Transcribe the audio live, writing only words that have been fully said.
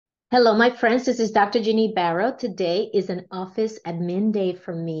Hello, my friends. This is Dr. Ginny Baro. Today is an office admin day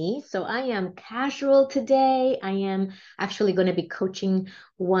for me. So I am casual today. I am actually going to be coaching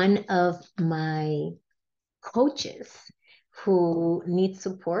one of my coaches who needs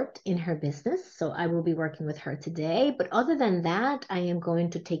support in her business. So I will be working with her today. But other than that, I am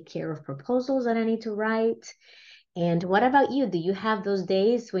going to take care of proposals that I need to write. And what about you? Do you have those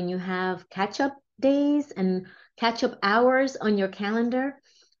days when you have catch-up days and catch-up hours on your calendar?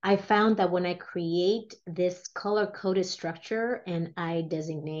 I found that when I create this color-coded structure and I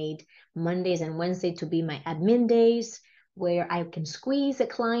designate Mondays and Wednesday to be my admin days, where I can squeeze a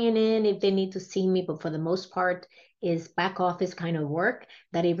client in if they need to see me, but for the most part is back office kind of work,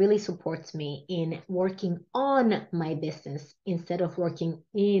 that it really supports me in working on my business instead of working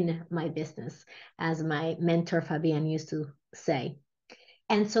in my business, as my mentor Fabian used to say.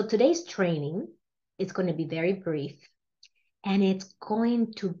 And so today's training is going to be very brief, and it's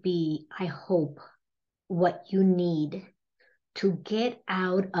going to be, I hope, what you need to get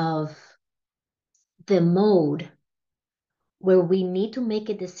out of the mode where we need to make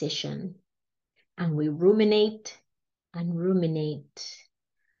a decision and we ruminate and ruminate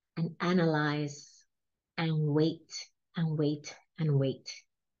and analyze and wait and wait and wait.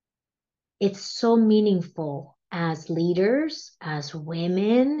 It's so meaningful as leaders, as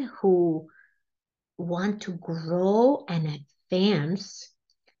women who want to grow and advance,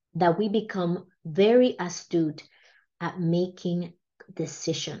 that we become very astute at making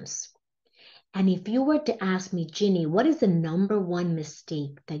decisions. And if you were to ask me, Ginny, what is the number one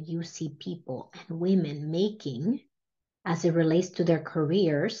mistake that you see people and women making as it relates to their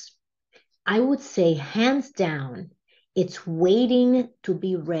careers? I would say hands down, it's waiting to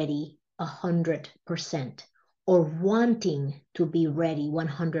be ready 100% or wanting to be ready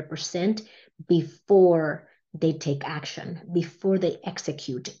 100% before they take action, before they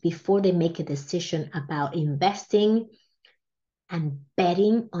execute, before they make a decision about investing and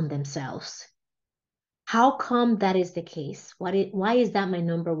betting on themselves. How come that is the case? Why is that my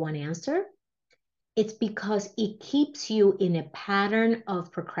number one answer? It's because it keeps you in a pattern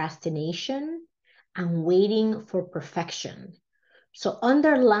of procrastination and waiting for perfection. So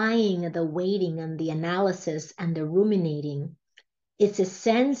underlying the waiting and the analysis and the ruminating, it's a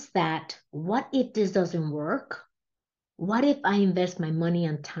sense that what if this doesn't work? What if I invest my money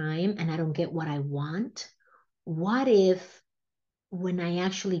and time and I don't get what I want? What if when I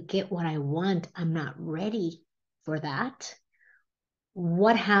actually get what I want, I'm not ready for that?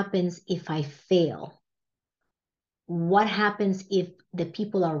 What happens if I fail? What happens if the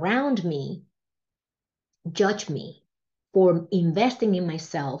people around me judge me for investing in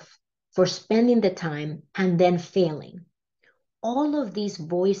myself, for spending the time, and then failing? All of these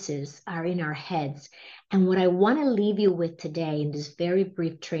voices are in our heads. And what I want to leave you with today in this very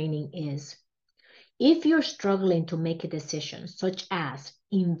brief training is, if you're struggling to make a decision, such as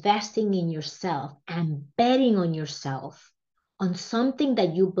investing in yourself and betting on yourself, on something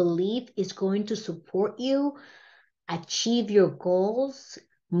that you believe is going to support you achieve your goals,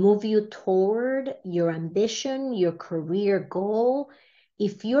 move you toward your ambition, your career goal,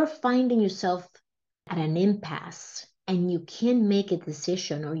 if you're finding yourself at an impasse and you can't make a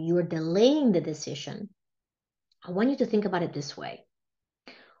decision or you're delaying the decision, I want you to think about it this way.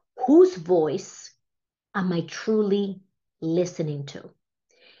 Whose voice am I truly listening to?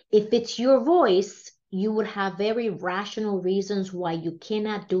 If it's your voice, you would have very rational reasons why you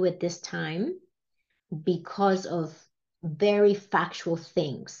cannot do it this time because of very factual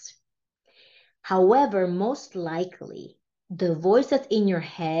things. However, most likely, the voice that's in your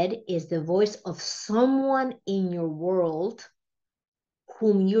head is the voice of someone in your world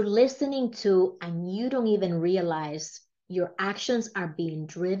whom you're listening to, and you don't even realize your actions are being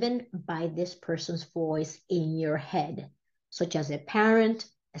driven by this person's voice in your head, such as a parent,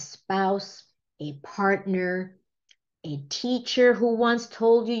 a spouse, a partner, a teacher who once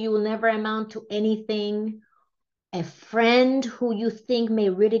told you you will never amount to anything, a friend who you think may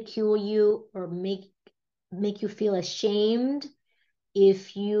ridicule you or make you feel ashamed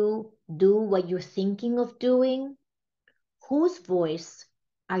if you do what you're thinking of doing. Whose voice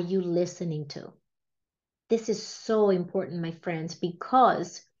are you listening to? This is so important, my friends,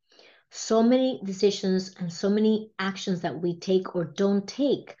 because so many decisions and so many actions that we take or don't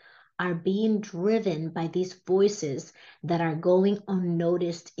take are being driven by these voices that are going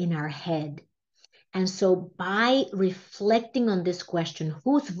unnoticed in our head. And so by reflecting on this question,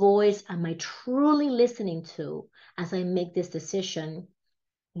 whose voice am I truly listening to as I make this decision,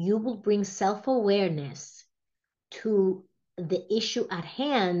 you will bring self-awareness to the issue at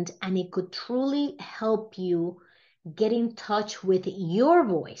hand, and it could truly help you get in touch with your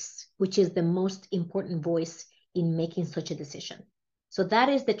voice, which is the most important voice in making such a decision. So that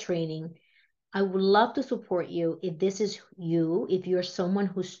is the training. I would love to support you if this is you, if you're someone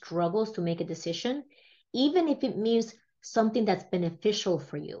who struggles to make a decision, even if it means something that's beneficial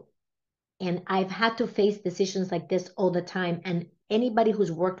for you. And I've had to face decisions like this all the time. And anybody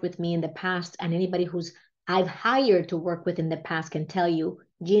who's worked with me in the past and anybody who's I've hired to work with in the past can tell you,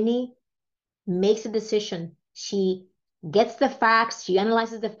 Ginny makes a decision. She gets the facts, she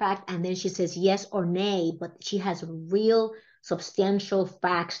analyzes the fact, and then she says yes or nay, but she has real substantial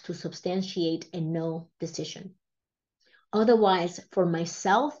facts to substantiate a no decision. Otherwise, for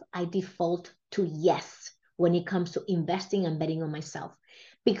myself, I default to yes when it comes to investing and betting on myself.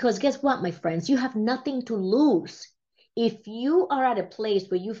 Because guess what, my friends? You have nothing to lose. If you are at a place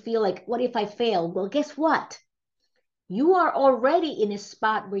where you feel like, what if I fail? Well, guess what? You are already in a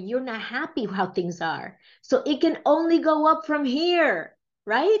spot where you're not happy how things are. So it can only go up from here,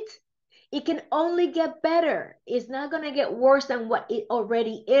 right? It can only get better. It's not going to get worse than what it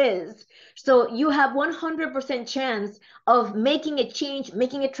already is. So you have 100% chance of making a change,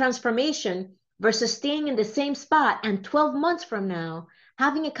 making a transformation versus staying in the same spot and 12 months from now,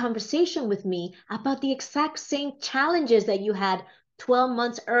 having a conversation with me about the exact same challenges that you had 12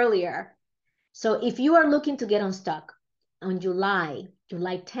 months earlier. So if you are looking to get unstuck, on July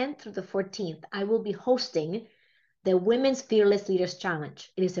 10th through the 14th, I will be hosting the Women's Fearless Leaders Challenge.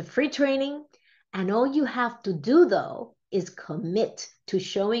 It is a free training, and all you have to do, though, is commit to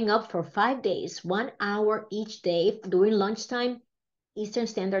showing up for 5 days, 1 hour each day during lunchtime, Eastern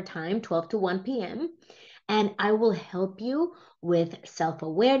Standard Time, 12 to 1 p.m., and I will help you with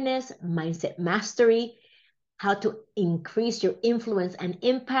self-awareness, mindset mastery, how to increase your influence and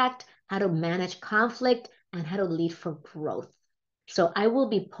impact, how to manage conflict, and how to lead for growth. So I will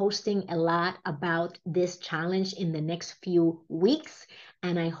be posting a lot about this challenge in the next few weeks.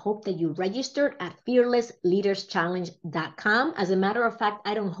 And I hope that you registered at fearlessleaderschallenge.com. As a matter of fact,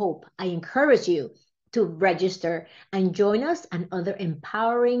 I don't hope, I encourage you to register and join us and other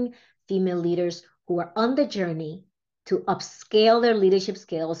empowering female leaders who are on the journey to upscale their leadership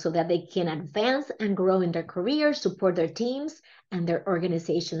skills so that they can advance and grow in their careers, support their teams and their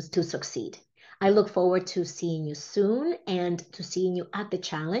organizations to succeed. I look forward to seeing you soon and to seeing you at the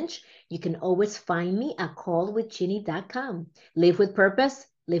challenge. You can always find me at callwithginny.com. Live with purpose,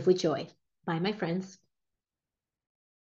 live with joy. Bye, my friends.